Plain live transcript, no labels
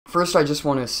First, I just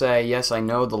want to say, yes, I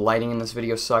know the lighting in this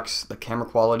video sucks, the camera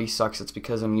quality sucks, it's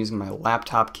because I'm using my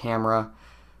laptop camera,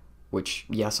 which,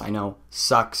 yes, I know,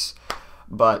 sucks,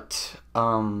 but,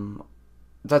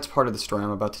 that's part of the story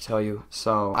I'm about to tell you.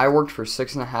 So, I worked for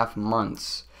 6.5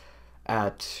 months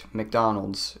at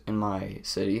McDonald's in my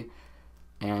city,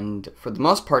 and for the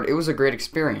most part, it was a great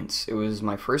experience. It was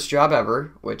my first job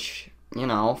ever, which, you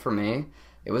know, for me,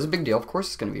 it was a big deal. Of course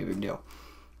it's going to be a big deal.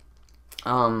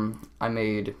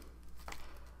 I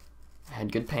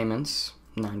had good payments,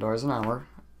 $9 an hour,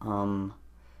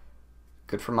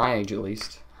 good for my age at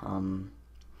least. I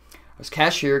was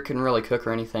cashier, couldn't really cook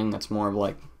or anything. That's more of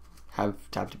like, have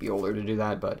to be older to do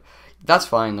that, but that's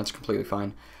fine, that's completely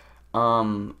fine.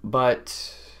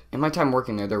 But in my time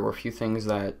working there were a few things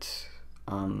that,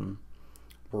 were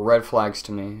red flags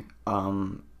to me,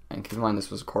 and keep in mind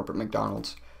this was a corporate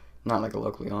McDonald's, not like a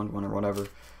locally owned one or whatever,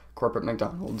 corporate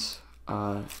McDonald's.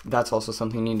 That's also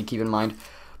something you need to keep in mind.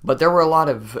 But there were a lot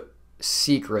of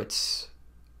secrets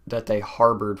that they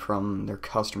harbored from their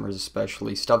customers,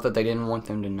 especially stuff that they didn't want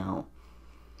them to know.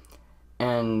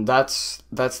 And that's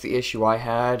the issue I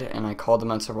had, and I called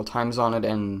them out several times on it,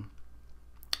 and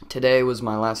today was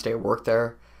my last day of work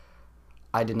there.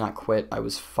 I did not quit. I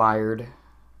was fired.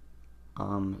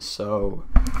 So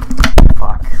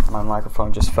fuck, my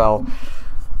microphone just fell.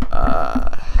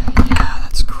 Yeah,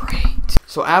 that's great.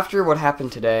 So after what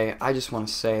happened today, I just want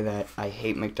to say that I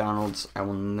hate McDonald's. I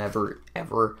will never,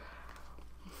 ever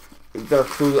eat their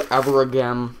food ever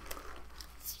again.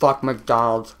 Fuck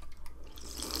McDonald's.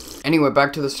 Anyway,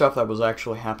 back to the stuff that was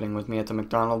actually happening with me at the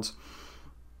McDonald's.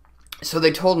 So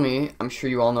they told me, I'm sure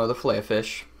you all know the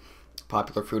Filet-O-Fish,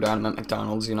 popular food item at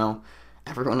McDonald's, you know.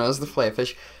 Everyone knows the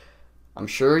Filet-O-Fish. I'm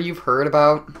sure you've heard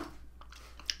about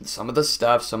some of the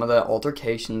stuff, some of the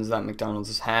altercations that McDonald's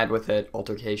has had with it.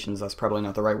 Altercations, that's probably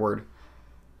not the right word.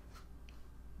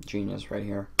 Genius right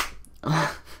here.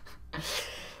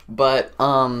 But,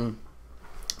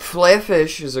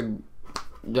 Filet-O-Fish is a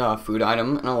food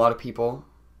item, and a lot of people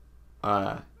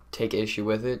take issue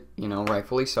with it, you know,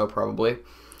 rightfully so probably,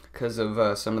 because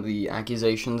of some of the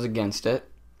accusations against it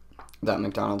that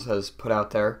McDonald's has put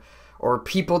out there, or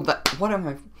people that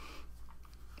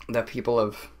people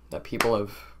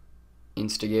have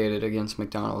instigated against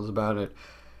McDonald's about it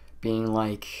being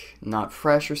like not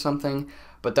fresh or something.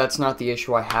 But that's not the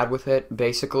issue I had with it.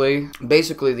 Basically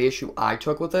the issue I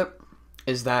took with it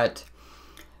is that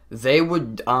they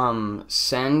would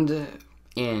send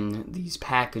in these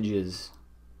packages,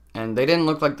 and they didn't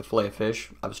look like the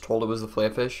Filet-O-Fish. I was told it was the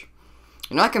Filet-O-Fish.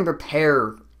 You know, I can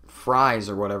prepare fries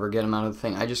or whatever, get them out of the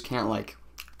thing. I just can't, like,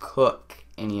 cook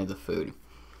any of the food.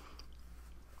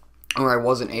 Or I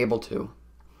wasn't able to.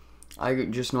 I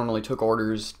just normally took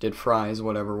orders, did fries,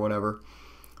 whatever.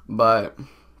 But,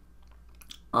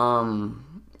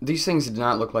 these things did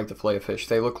not look like the Filet-O-Fish.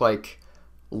 They look like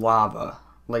lava.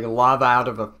 Like lava out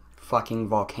of a fucking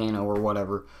volcano or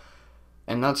whatever.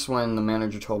 And that's when the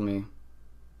manager told me,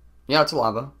 yeah, it's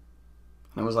lava.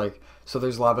 And I was like, so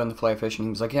there's lava in the Filet-O-Fish? And he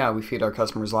was like, yeah, we feed our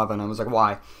customers lava. And I was like,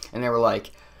 why? And they were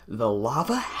like, the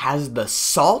lava has the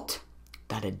salt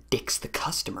that addicts the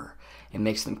customer. It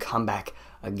makes them come back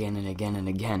again and again and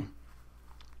again.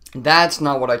 That's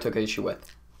not what I took issue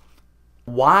with.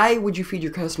 Why would you feed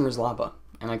your customers lava?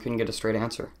 And I couldn't get a straight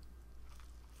answer.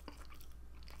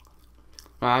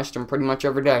 I asked him pretty much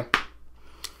every day.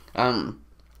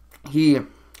 He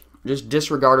just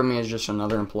disregarded me as just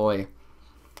another employee.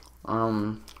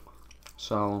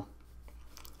 So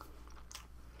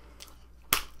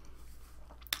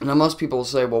now most people will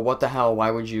say, well, what the hell,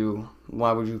 why would you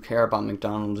care about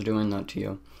McDonald's doing that to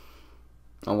you?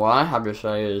 And what I have to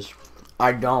say is,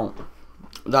 I don't.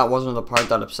 That wasn't the part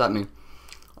that upset me.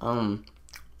 You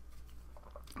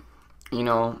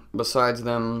know, besides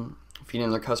them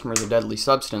feeding their customers a deadly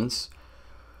substance,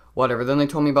 whatever, then they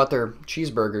told me about their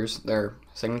cheeseburgers, their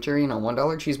signature, you know, $1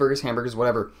 cheeseburgers, hamburgers,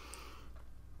 whatever.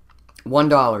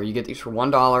 $1, you get these for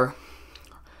 $1.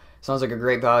 Sounds like a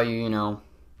great value, you know.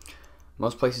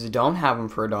 Most places don't have them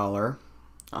for $1.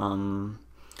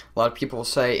 A lot of people will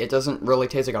say it doesn't really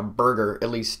taste like a burger, at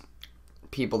least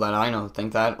people that I know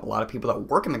think that. A lot of people that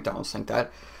work at McDonald's think that.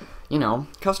 You know,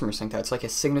 customers think that. It's like a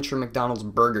signature McDonald's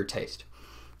burger taste.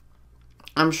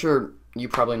 I'm sure you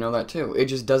probably know that too. It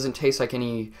just doesn't taste like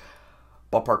any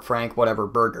Ballpark Frank, whatever,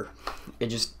 burger. It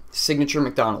just, signature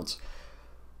McDonald's.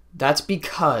 That's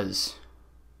because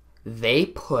they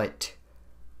put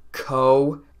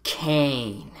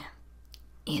cocaine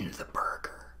in the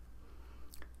burger.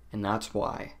 And that's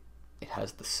why it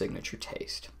has the signature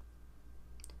taste.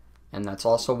 And that's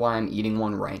also why I'm eating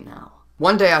one right now.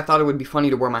 One day I thought it would be funny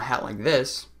to wear my hat like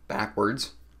this,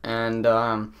 backwards, And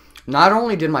not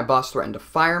only did my boss threaten to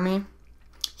fire me,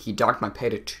 he docked my pay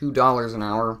to $2 an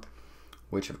hour,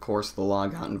 which of course the law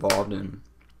got involved and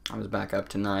I was back up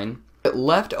to $9. It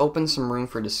left open some room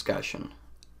for discussion.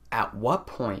 At what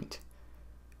point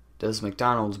does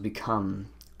McDonald's become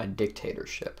a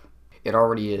dictatorship? It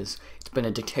already is. It's been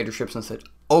a dictatorship since it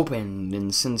opened,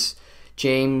 and since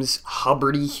James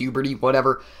Huberty,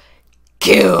 whatever,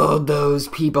 killed those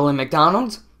people in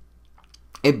McDonald's.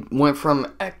 It went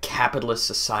from a capitalist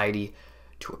society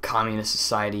to a communist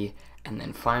society, and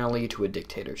then finally to a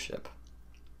dictatorship.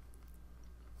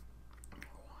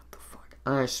 What the fuck?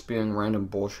 I'm just spewing random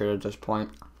bullshit at this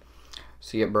point.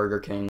 See you at Burger King.